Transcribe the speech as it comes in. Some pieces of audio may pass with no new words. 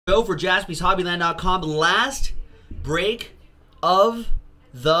Joe for JaspysHobbyland.com. Last break of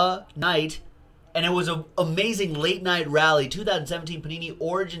the night. And it was an amazing late night rally. 2017 Panini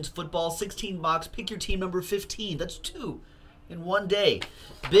Origins Football, 16 box. Pick your team number 15. That's 2 in one day.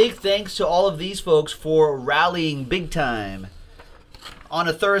 Big thanks to all of these folks for rallying big time on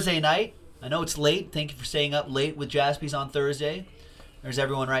a Thursday night. I know it's late. Thank you for staying up late with Jaspys on Thursday. There's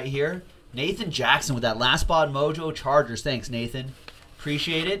everyone right here. Nathan Jackson with that last spot mojo Chargers. Thanks, Nathan.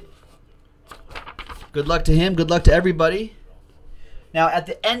 Appreciate it. Good luck to him. Good luck to everybody. Now, at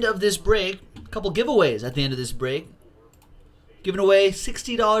the end of this break, a couple giveaways at the end of this break. Giving away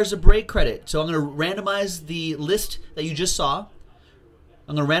 $60 of break credit. So I'm going to randomize the list that you just saw.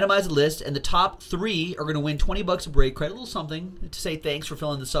 I'm going to randomize the list, and the top 3 are going to win 20 bucks of break credit. A little something to say thanks for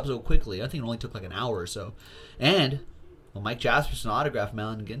filling this up so quickly. I think it only took like an hour or so. And well, Mike Jaspys, an autograph,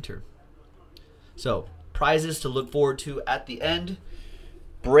 Malin Ginter. So, prizes to look forward to at the end.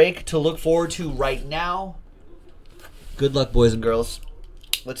 Break to look forward to right now. Good luck, boys and girls.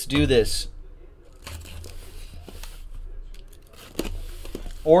 Let's do this.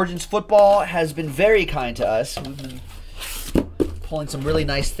 Origins Football has been very kind to us. We've been pulling some really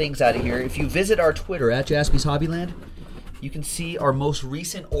nice things out of here. If you visit our Twitter, at Jaspys Hobbyland, you can see our most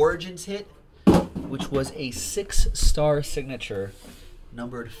recent Origins hit, which was a 6-star signature,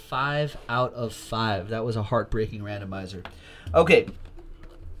 numbered 5 out of 5. That was a heartbreaking randomizer. Okay.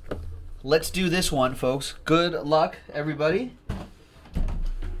 Let's do this one, folks. Good luck, everybody.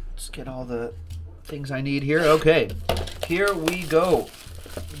 Let's get all the things I need here. Okay, here we go.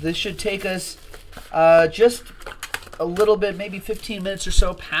 This should take us just a little bit, maybe 15 minutes or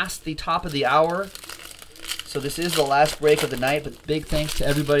so past the top of the hour. So this is the last break of the night, but big thanks to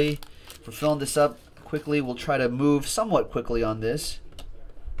everybody for filling this up quickly. We'll try to move somewhat quickly on this.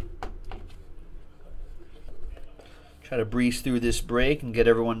 Try to breeze through this break and get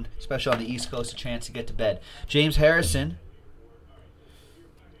everyone, especially on the East Coast, a chance to get to bed. James Harrison.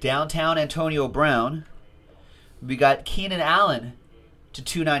 Downtown Antonio Brown. We got Keenan Allen to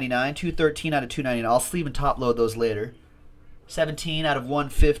 299. 213 out of 299. I'll sleeve and top load those later. 17 out of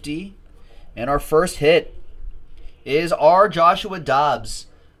 150. And our first hit is our Joshua Dobbs.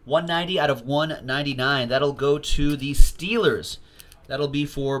 190 out of 199. That'll go to the Steelers. That'll be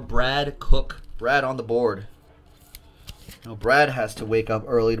for Brad Cook. Brad on the board. Now Brad has to wake up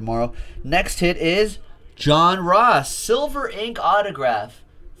early tomorrow. Next hit is John Ross. Silver ink autograph.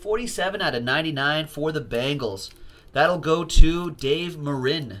 47 out of 99 for the Bengals. That'll go to Dave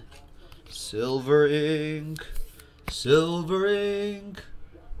Marin. Silver ink. Silver ink.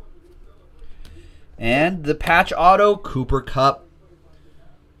 And the patch auto, Cooper Kupp.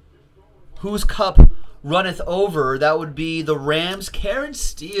 Whose cup runneth over? That would be the Rams. Karen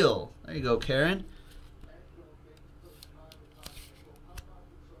Steele. There you go, Karen.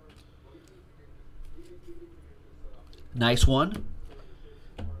 Nice one.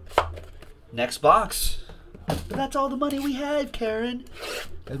 Next box. But that's all the money we had, Karen.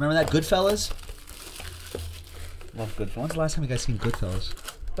 Guys remember that Goodfellas? Love Goodfellas. When's the last time you guys seen Goodfellas?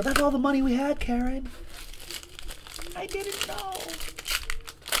 But that's all the money we had, Karen. I didn't know.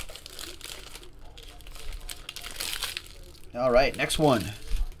 All right, next one.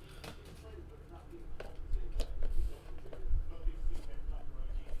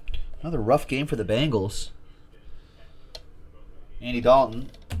 Another rough game for the Bengals. Andy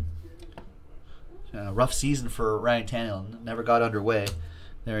Dalton. Rough season for Ryan Tannehill. Never got underway.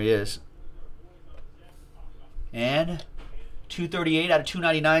 There he is. And 238 out of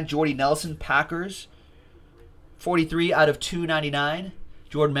 299, Jordy Nelson, Packers. 43 out of 299,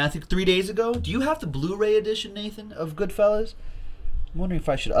 Jordan Matthews. 3 days ago. Do you have the Blu-ray edition, Nathan, of Goodfellas? I'm wondering if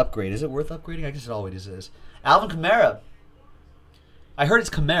I should upgrade. Is it worth upgrading? I guess it always is. Alvin Kamara. I heard it's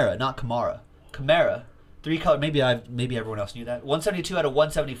Kamara, not Kamara. Kamara. 3-color, maybe everyone else knew that. 172 out of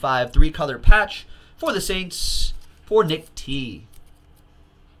 175, 3-color patch for the Saints for Nick T.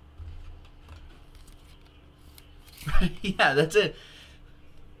 Yeah, that's it.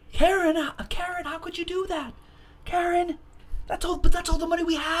 Karen, how could you do that? Karen, that's all the money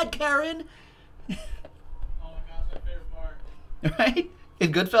we had, Karen. Oh my gosh, my favorite part. Right?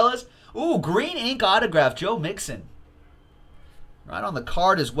 In Goodfellas? Ooh, green ink autograph, Joe Mixon. Right on the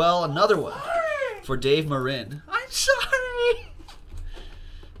card as well, another one. For Dave Marin. I'm sorry.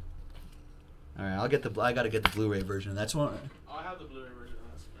 All right, I gotta get the Blu-ray version. That's one. Oh, I have the Blu-ray version.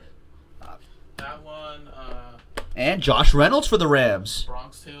 That's great. That one. And Josh Reynolds for the Rams.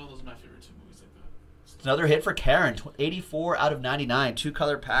 Bronx Tale. Those are my favorite 2 movies like that. Another hit for Karen. 84 out of 99,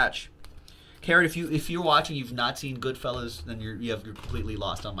 2-color patch. Karen, if you're watching, you've not seen Goodfellas, then you're completely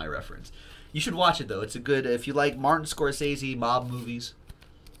lost on my reference. You should watch it though. It's a good if you like Martin Scorsese mob movies.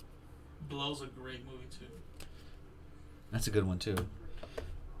 Blow's a great movie too. That's a good one too.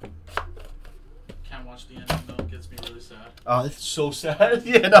 Can't watch the ending though. It gets me really sad. Oh, it's so sad.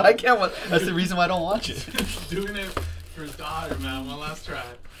 Yeah, no, I can't watch. That's the reason why I don't watch it. Doing it for his daughter, man. One last try.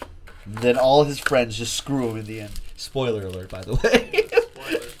 Then all his friends just screw him in the end. Spoiler alert, by the way.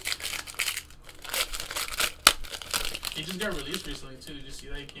 Spoiler. He just got released recently too. Did you see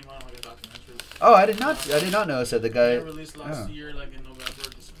that? He came out on like a documentary. Oh, I did not notice that the guy. He got released last year, like in November or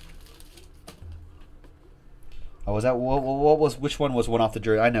December. Oh, was that what was? Which one was one off the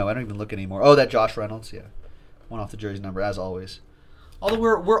jersey? I know. I don't even look anymore. Oh, that Josh Reynolds. Yeah, one off the jersey number as always.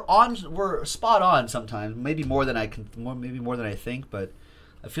 Although we're spot on sometimes. Maybe more than I think, but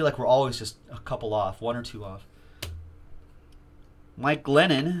I feel like we're always just a couple off, one or two off. Mike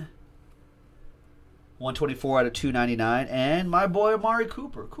Glennon, 124 out of 299, and my boy Amari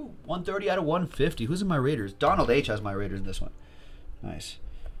Cooper, cool, 130 out of 150. Who's in my Raiders? Donald H has my Raiders in this one. Nice.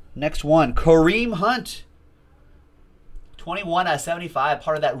 Next one, Kareem Hunt. 21 out of 75,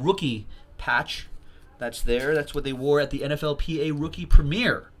 part of that rookie patch that's there. That's what they wore at the NFLPA Rookie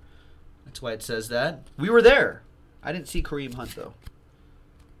Premiere. That's why it says that. We were there. I didn't see Kareem Hunt, though.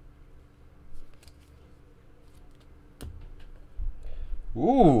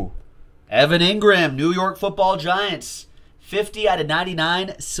 Ooh. Evan Ingram, New York Football Giants. 50 out of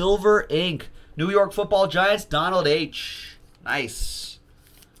 99, silver ink. New York Football Giants, Donald H. Nice.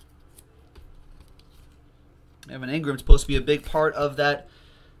 Evan Ingram's supposed to be a big part of that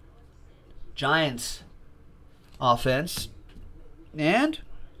Giants offense. And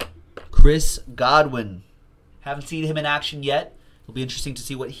Chris Godwin. Haven't seen him in action yet. It'll be interesting to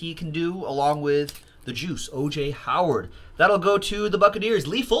see what he can do along with the Juice, O.J. Howard. That'll go to the Buccaneers.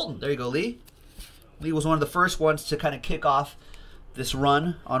 Lee Fulton. There you go, Lee. Lee was one of the first ones to kind of kick off this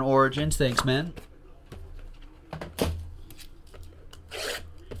run on Origins. Thanks, man.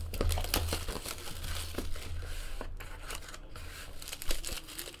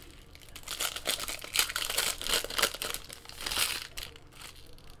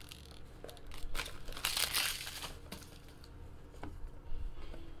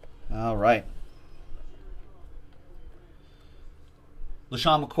 All right.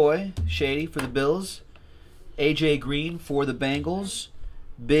 LaShawn McCoy, Shady for the Bills. A.J. Green for the Bengals.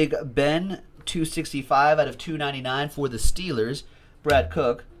 Big Ben, 265 out of 299 for the Steelers. Brad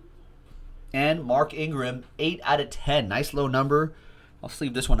Cook. And Mark Ingram, 8 out of 10. Nice low number. I'll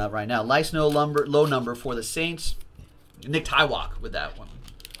sleeve this one up right now. Nice low number for the Saints. Nick Tywalk with that one.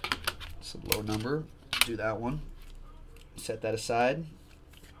 It's a low number. Do that one. Set that aside.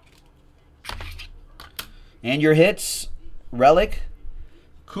 And your hits, Relic,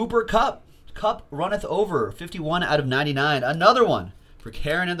 Cooper Kupp. Kupp runneth over, 51 out of 99. Another one for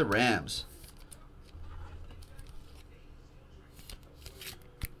Karen and the Rams.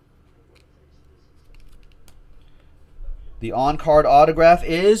 The on-card autograph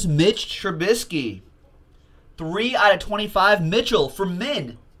is Mitch Trubisky. 3 out of 25, Mitchell for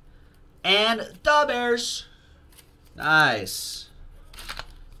Min. And the Bears. Nice.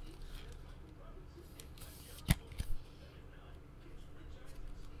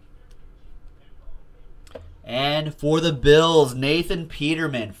 And for the Bills, Nathan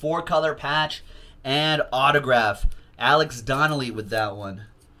Peterman, 4-color patch and autograph. Alex Donnelly with that one.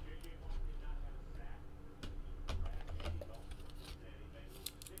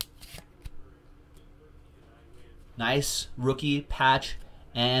 Nice rookie patch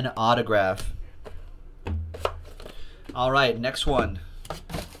and autograph. All right, next one.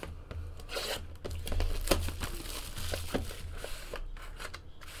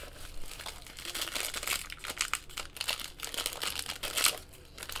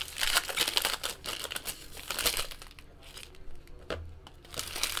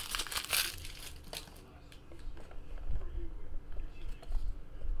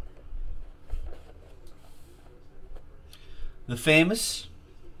 The famous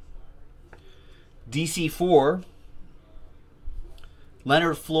DC4,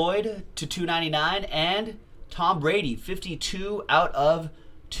 Leonard Floyd to 299, and Tom Brady, 52 out of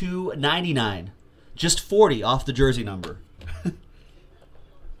 299. Just 40 off the jersey number.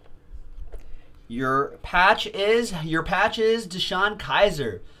 Your patch is Deshaun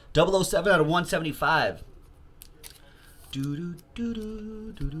Kaiser, 007 out of 175.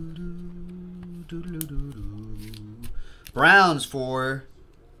 Browns for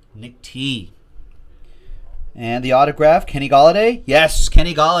Nick T. And the autograph, Kenny Golladay? Yes,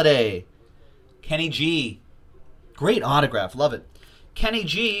 Kenny Golladay. Kenny G. Great autograph, love it. Kenny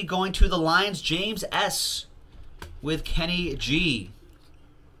G going to the Lions, James S. with Kenny G.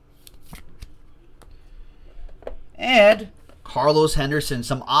 And Carlos Henderson,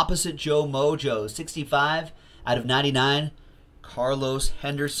 some opposite Joe mojo. 65 out of 99. Carlos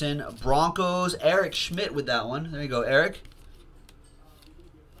Henderson. Broncos, Eric Schmidt with that one. There you go, Eric.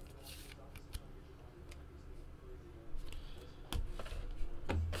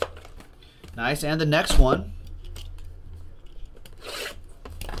 Nice, and the next one.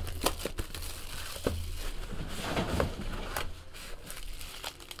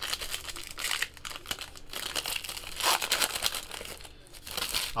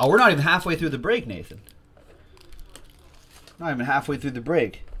 Oh, we're not even halfway through the break, Nathan. Not even halfway through the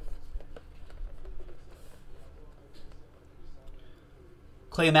break.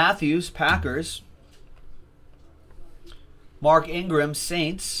 Clay Matthews, Packers. Mark Ingram,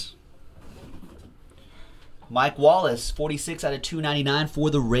 Saints. Mike Wallace, 46 out of 299 for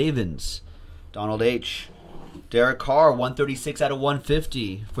the Ravens. Donald H. Derek Carr, 136 out of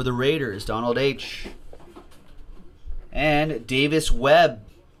 150 for the Raiders. Donald H. And Davis Webb,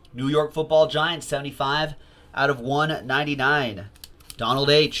 New York Football Giants, 75 out of 199. Donald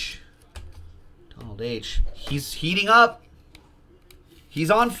H. Donald H. He's heating up.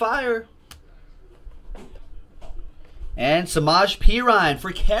 He's on fire. And Samaj Pirine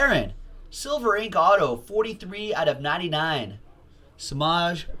for Karen. Silver Ink Auto, 43 out of 99.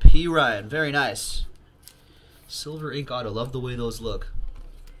 Samaj Pirine. Very nice. Silver Ink Auto. Love the way those look.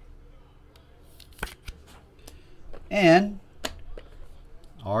 And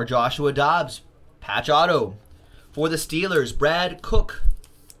our Joshua Dobbs, patch auto for the Steelers, Brad Cook.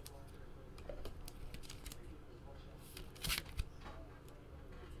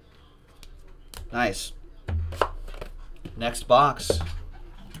 Nice. Next box.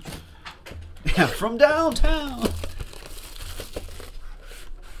 Yeah, from downtown.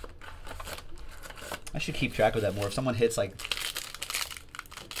 I should keep track of that more. If someone hits like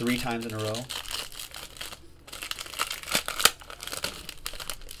 3 times in a row.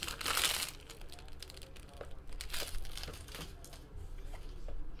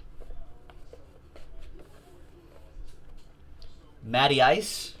 Matty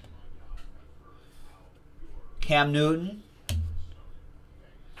Ice, Cam Newton,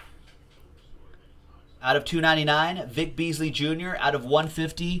 out of 299, Vic Beasley Jr., out of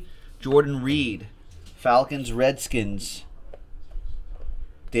 150, Jordan Reed, Falcons, Redskins,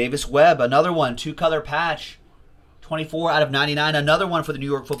 Davis Webb, another one, 2-color patch, 24 out of 99, another one for the New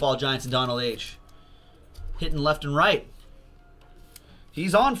York Football Giants and Donald H. Hitting left and right.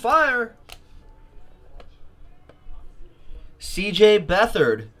 He's on fire. CJ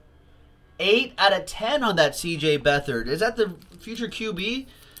Beathard. 8 out of 10 on that CJ Beathard. Is that the future QB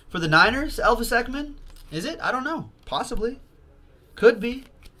for the Niners, Elvis Ekman? Is it? I don't know. Possibly. Could be.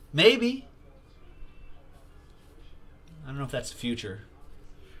 Maybe. I don't know if that's the future.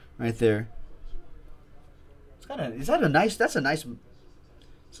 Right there. It's got a, is that a nice, that's a nice,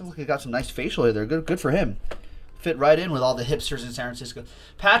 sounds like he got some nice facial hair there. Good for him. Fit right in with all the hipsters in San Francisco.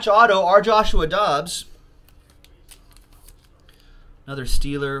 Patch auto, our Joshua Dobbs. Another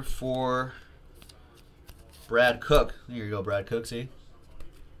Steeler for Brad Cook. There you go, Brad Cook, see?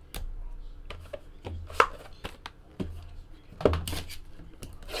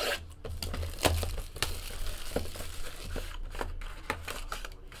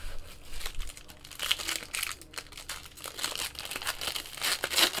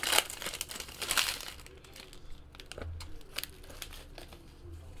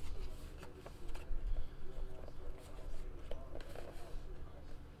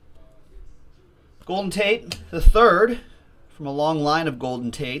 Golden Tate, the third, from a long line of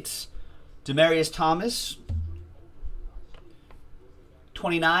Golden Tates. Demaryius Thomas,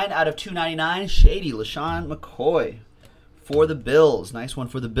 29 out of 299. Shady LaShawn McCoy for the Bills. Nice one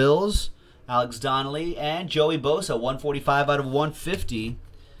for the Bills. Alex Donnelly and Joey Bosa, 145 out of 150.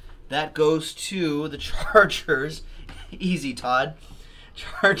 That goes to the Chargers. Easy, Todd.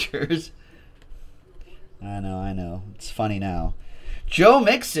 Chargers. I know. It's funny now. Joe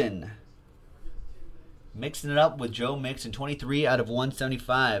Mixon. Mixing it up with Joe Mixon, 23 out of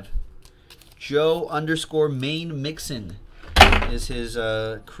 175. Joe _ Main Mixon is his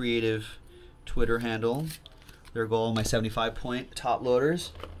creative Twitter handle. There go all my 75-point top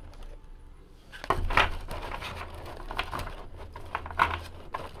loaders.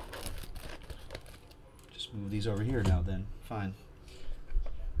 Just move these over here now then. Fine.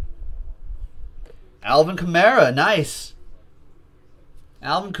 Alvin Kamara, nice.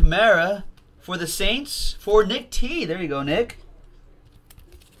 Alvin Kamara for the Saints, for Nick T. There you go, Nick.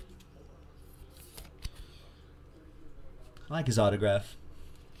 I like his autograph.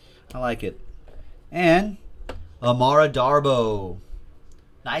 I like it. And Amara Darboh.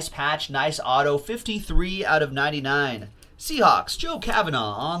 Nice patch, nice auto. 53 out of 99. Seahawks, Joe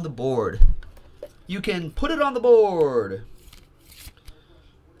Kavanaugh on the board. You can put it on the board.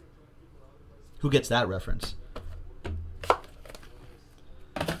 Who gets that reference?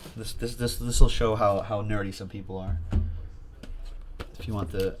 This will show how nerdy some people are. If you know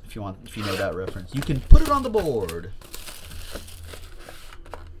that reference, you can put it on the board.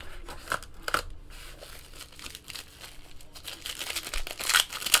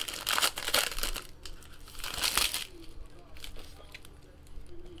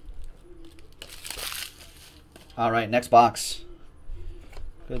 All right, next box.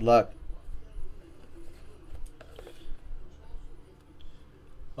 Good luck.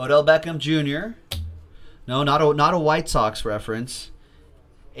 Odell Beckham Jr. No, not a White Sox reference.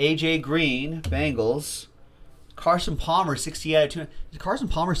 AJ Green, Bengals. Carson Palmer, 60 out of 2. Did Carson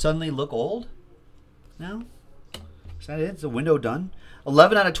Palmer suddenly look old? No? Is that it? Is the window done?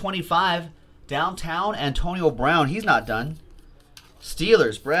 11 out of 25. Downtown, Antonio Brown. He's not done.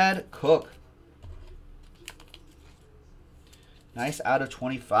 Steelers, Brad Cook. Nice out of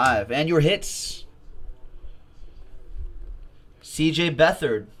 25. And your hits. CJ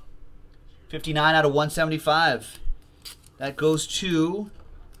Beathard. 59 out of 175. That goes to,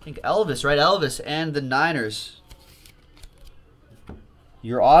 I think, Elvis, right? Elvis and the Niners.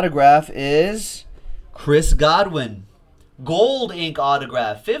 Your autograph is Chris Godwin. Gold ink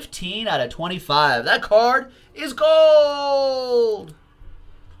autograph. 15 out of 25. That card is gold.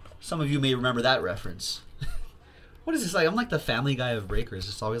 Some of you may remember that reference. What is this like? I'm like the Family Guy of breakers.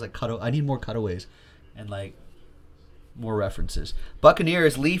 It's always like I need more cutaways and like more references.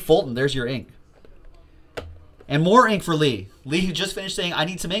 Buccaneers, Lee Fulton. There's your ink. And more ink for Lee. Lee just finished saying, I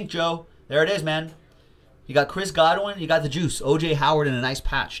need some ink, Joe. There it is, man. You got Chris Godwin. You got the juice. O.J. Howard in a nice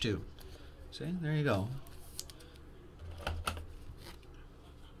patch, too. See? There you go.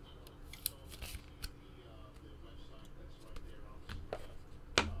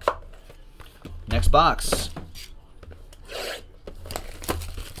 Next box.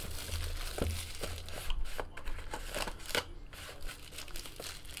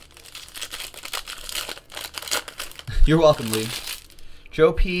 You're welcome, Lee.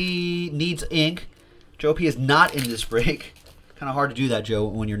 Joe P needs ink. Joe P is not in this break. Kind of hard to do that, Joe,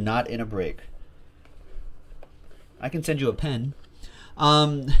 when you're not in a break. I can send you a pen.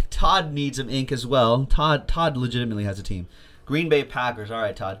 Todd needs some ink as well. Todd legitimately has a team. Green Bay Packers. All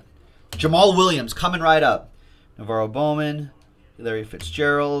right, Todd. Jamal Williams coming right up. Navarro Bowman. Larry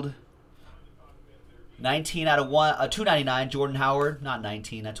Fitzgerald. 19 out of 299. Jordan Howard. Not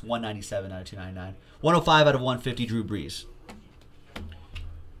 19. That's 197 out of 299. 105 out of 150, Drew Brees.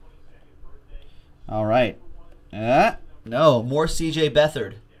 All right. No, more CJ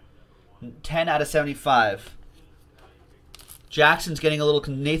Beathard. 10 out of 75. Nathan Jackson getting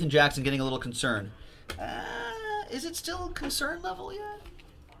a little concerned. Is it still concern level yet?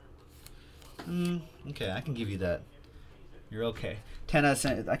 Okay, I can give you that. You're okay. 10 out of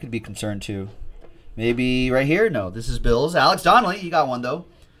 7. I could be concerned too. Maybe right here? No, this is Bills. Alex Donnelly, you got one though.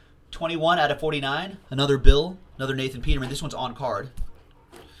 21 out of 49. Another Bill. Another Nathan Peterman. This one's on card.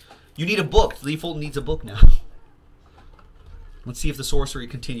 You need a book. Lee Fulton needs a book now. Let's see if the sorcery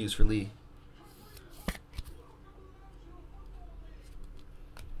continues for Lee.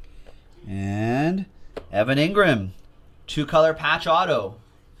 And Evan Ingram. 2-color patch auto.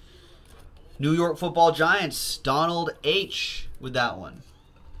 New York Football Giants. Donald H. with that one.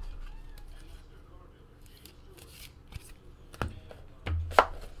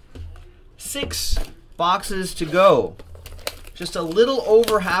 Six boxes to go. Just a little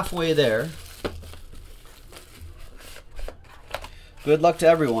over halfway there. Good luck to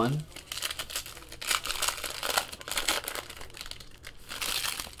everyone.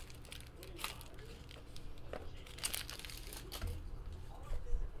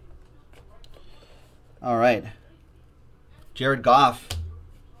 All right. Jared Goff.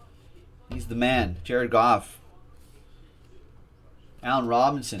 He's the man. Jared Goff. Allen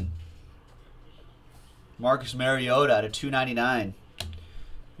Robinson. Marcus Mariota out of 299.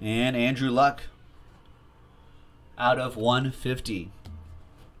 And Andrew Luck out of 150.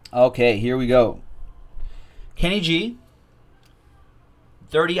 Okay, here we go. Kenny G.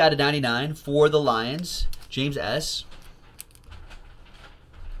 30 out of 99 for the Lions. James S.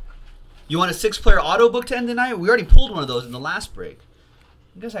 You want a 6-player auto book to end the night? We already pulled one of those in the last break.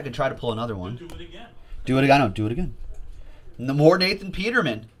 I guess I can try to pull another one. Do it again. Do it again. No, do it again. More Nathan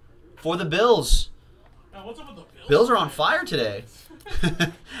Peterman for the Bills. Now, what's up with the Bills? Bills are on fire today.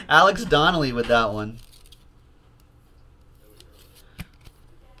 Alex Donnelly with that one.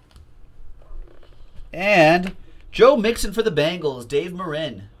 And Joe Mixon for the Bengals. Dave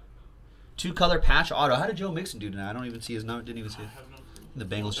Marin. 2-color patch auto. How did Joe Mixon do tonight? I don't even see his number. Didn't even see it. The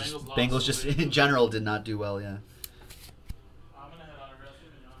Bengals just in general did not do well. Yeah.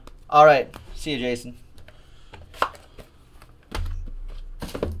 All right. See you, Jason.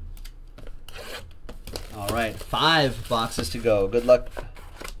 All right. 5 boxes to go. Good luck.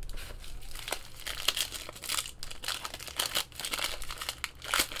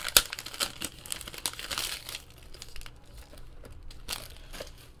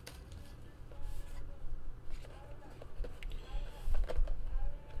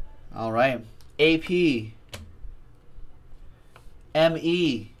 All right. AP. ME.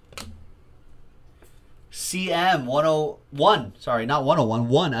 CM 101. Sorry, not 101.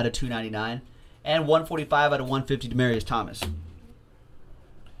 1 out of 299. And 145 out of 150 Demaryius Thomas.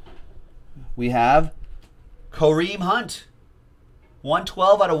 We have Kareem Hunt.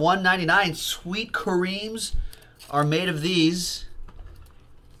 112 out of 199. Sweet Kareems are made of these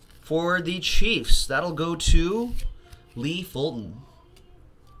for the Chiefs. That'll go to Lee Fulton.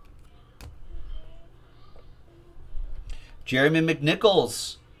 Jeremy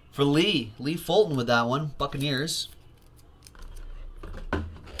McNichols for Lee. Lee Fulton with that one. Buccaneers.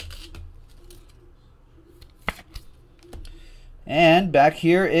 And back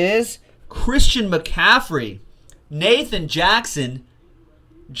here is Christian McCaffrey. Nathan Jackson.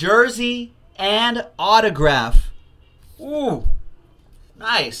 Jersey and autograph. Ooh.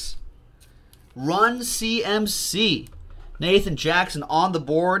 Nice. Run CMC. Nathan Jackson on the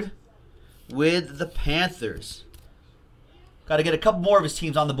board with the Panthers. Got to get a couple more of his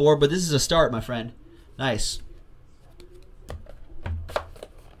teams on the board, but this is a start, my friend. Nice.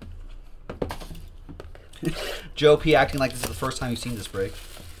 Joe P. acting like this is the first time you've seen this break.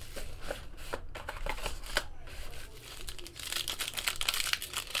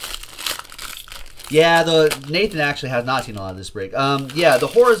 Yeah, Nathan actually has not seen a lot of this break. Yeah,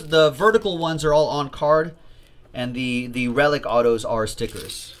 the vertical ones are all on card, and the relic autos are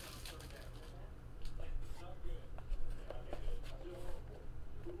stickers.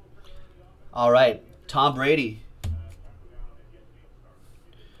 All right, Tom Brady,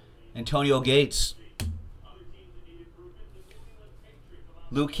 Antonio Gates,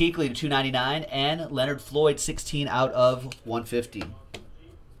 Luke Kuechly to 299, and Leonard Floyd 16 out of 150.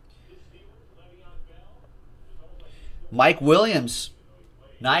 Mike Williams,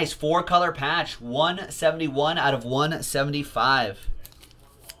 nice 4-color patch, 171 out of 175.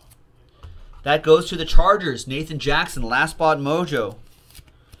 That goes to the Chargers. Nathan Jackson, last spot mojo.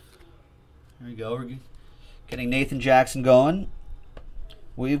 There we go. We're getting Nathan Jackson going.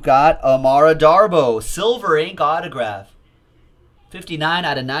 We've got Amara Darboh, silver ink autograph. 59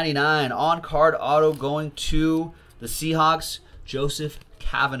 out of 99. On-card auto going to the Seahawks, Joseph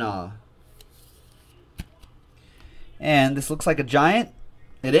Kavanaugh. And this looks like a Giant.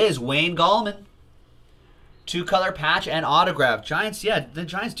 It is Wayne Gallman. 2-color patch and autograph. Giants, yeah, the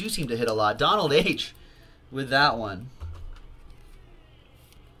Giants do seem to hit a lot. Donald H. with that one.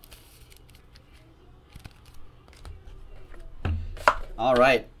 All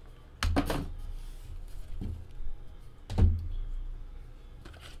right.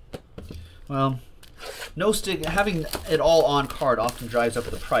 Well, no stick. Having it all on card often drives up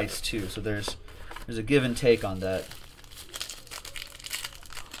the price too. So there's a give and take on that.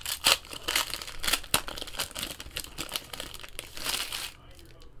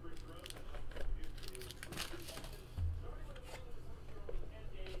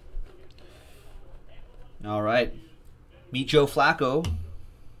 All right. Meet Joe Flacco.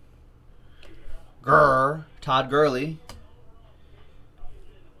 Todd Gurley.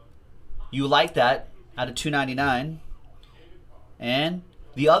 You like that out of 299. And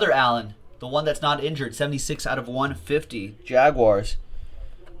the other Allen, the one that's not injured, 76 out of 150. Jaguars.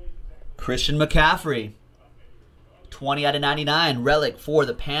 Christian McCaffrey. 20 out of 99. Relic for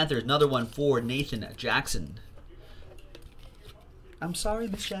the Panthers. Another one for Nathan Jackson. I'm sorry,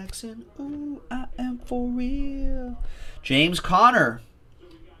 Miss Jackson. Ooh, I am for real. James Conner.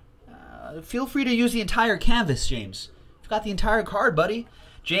 Feel free to use the entire canvas, James. You've got the entire card, buddy.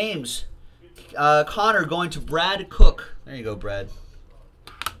 James Conner going to Brad Cook. There you go, Brad.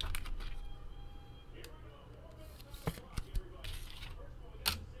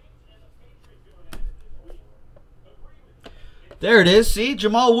 There it is. See?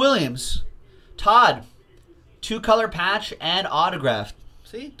 Jamal Williams. Todd. 2-color patch and autograph.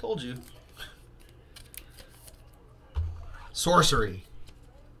 See? Told you. Sorcery.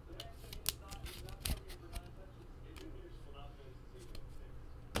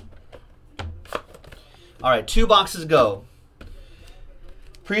 All right, 2 boxes go.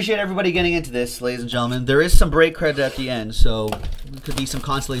 Appreciate everybody getting into this, ladies and gentlemen. There is some break credit at the end, so Could be some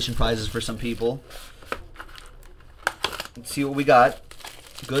consolation prizes for some people. Let's see what we got.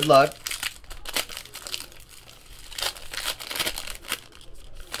 Good luck.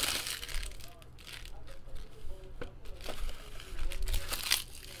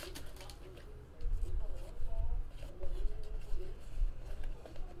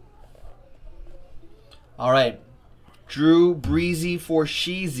 All right. Drew Breezy for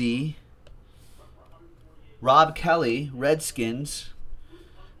Sheezy. Rob Kelly, Redskins.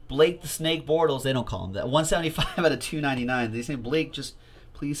 Blake the Snake Bortles. They don't call him that. 175 out of 299. They say, Blake, just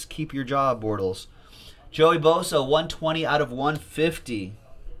please keep your job, Bortles. Joey Bosa, 120 out of 150.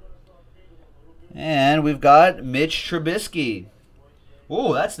 And we've got Mitch Trubisky.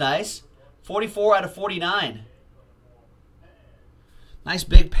 Ooh, that's nice. 44 out of 49. Nice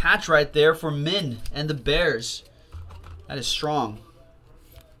big patch right there for Min and the Bears. That is strong.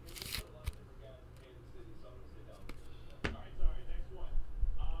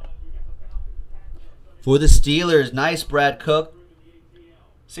 For the Steelers, nice Brad Cook.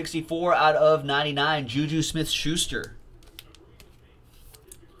 64 out of 99. Juju Smith-Schuster.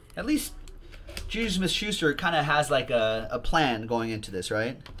 At least Juju Smith-Schuster kind of has like a plan going into this,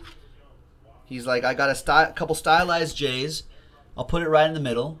 right? He's like, I got a couple stylized J's. I'll put it right in the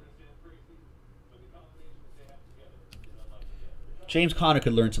middle. James Conner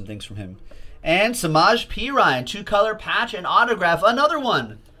could learn some things from him. And Samaj P. Ryan, 2-color patch and autograph. Another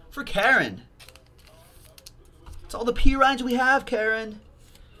one for Karen. That's all the P. Ryans we have, Karen.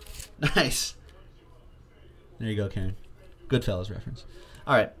 Nice. There you go, Karen. Goodfellas reference.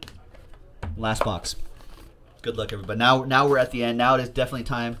 All right. Last box. Good luck, everybody. Now we're at the end. Now it is definitely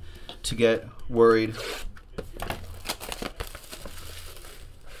time to get worried.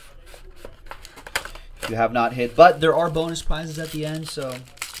 If you have not hit. But there are bonus prizes at the end, so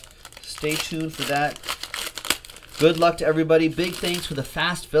stay tuned for that. Good luck to everybody. Big thanks for the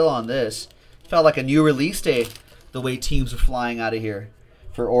fast fill on this. Felt like a new release day the way teams are flying out of here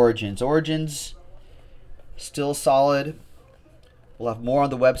for Origins. Origins still solid. We'll have more on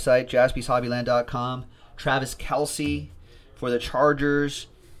the website, JaspysHobbyland.com. Travis Kelce for the Chargers.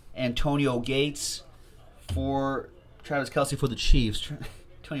 Antonio Gates for Travis Kelce for the Chiefs.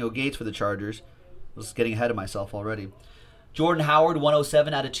 Antonio Gates for the Chargers. I was getting ahead of myself already. Jordan Howard,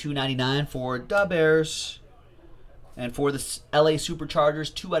 107 out of 299 for the Bears. And for the LA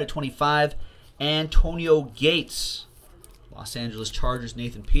Superchargers, 2 out of 25. Antonio Gates. Los Angeles Chargers,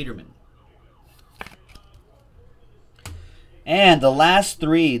 Nathan Peterman. And the last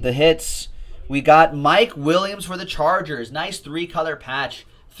three, the hits. We got Mike Williams for the Chargers. Nice 3-color patch.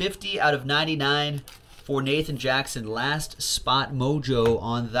 50 out of 99 for Nathan Jackson. Last spot mojo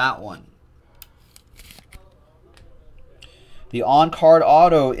on that one. The on-card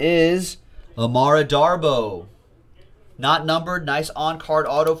auto is Amara Darboh. Not numbered. Nice on-card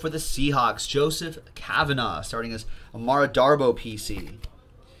auto for the Seahawks. Joseph Kavanaugh starting as Amara Darboh PC.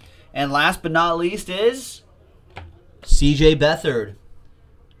 And last but not least is CJ Beathard.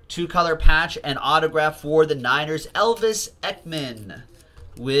 2-color patch and autograph for the Niners. Elvis Ekman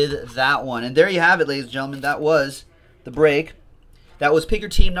with that one. And there you have it, ladies and gentlemen. That was the break. That was Pick Your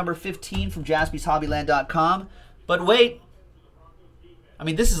Team number 15 from JaspysHobbyland.com. But wait. I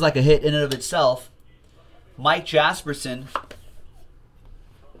mean, this is like a hit in and of itself. Mike Jasperson.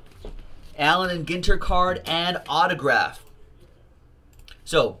 Allen and Ginter card and autograph.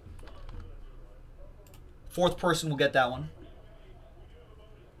 So, fourth person will get that one.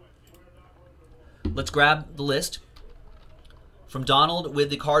 Let's grab the list. From Donald with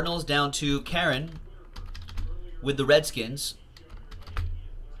the Cardinals down to Karen with the Redskins.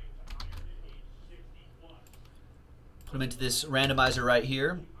 Put them into this randomizer right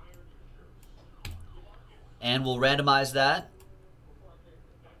here. And we'll randomize that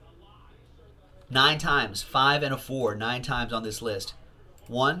 9 times. 5 and a 4. 9 times on this list.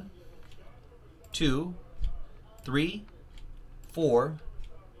 1, 2, 3, 4,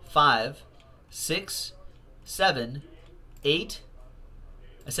 5, 6, 7, 8.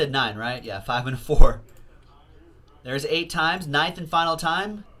 I said 9, right? Yeah, 5 and a 4. There's 8 times. 9th and final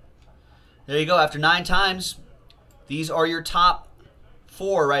time. There you go. After 9 times, these are your top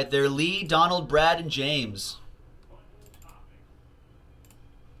 4 right there. Lee, Donald, Brad, and James.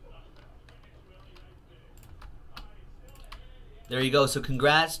 There you go. So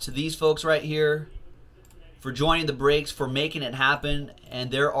congrats to these folks right here for joining the breaks, for making it happen.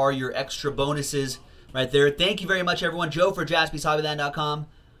 And there are your extra bonuses right there. Thank you very much, everyone. Joe for JaspysHobbyland.com.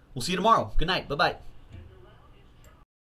 We'll see you tomorrow. Good night. Bye-bye.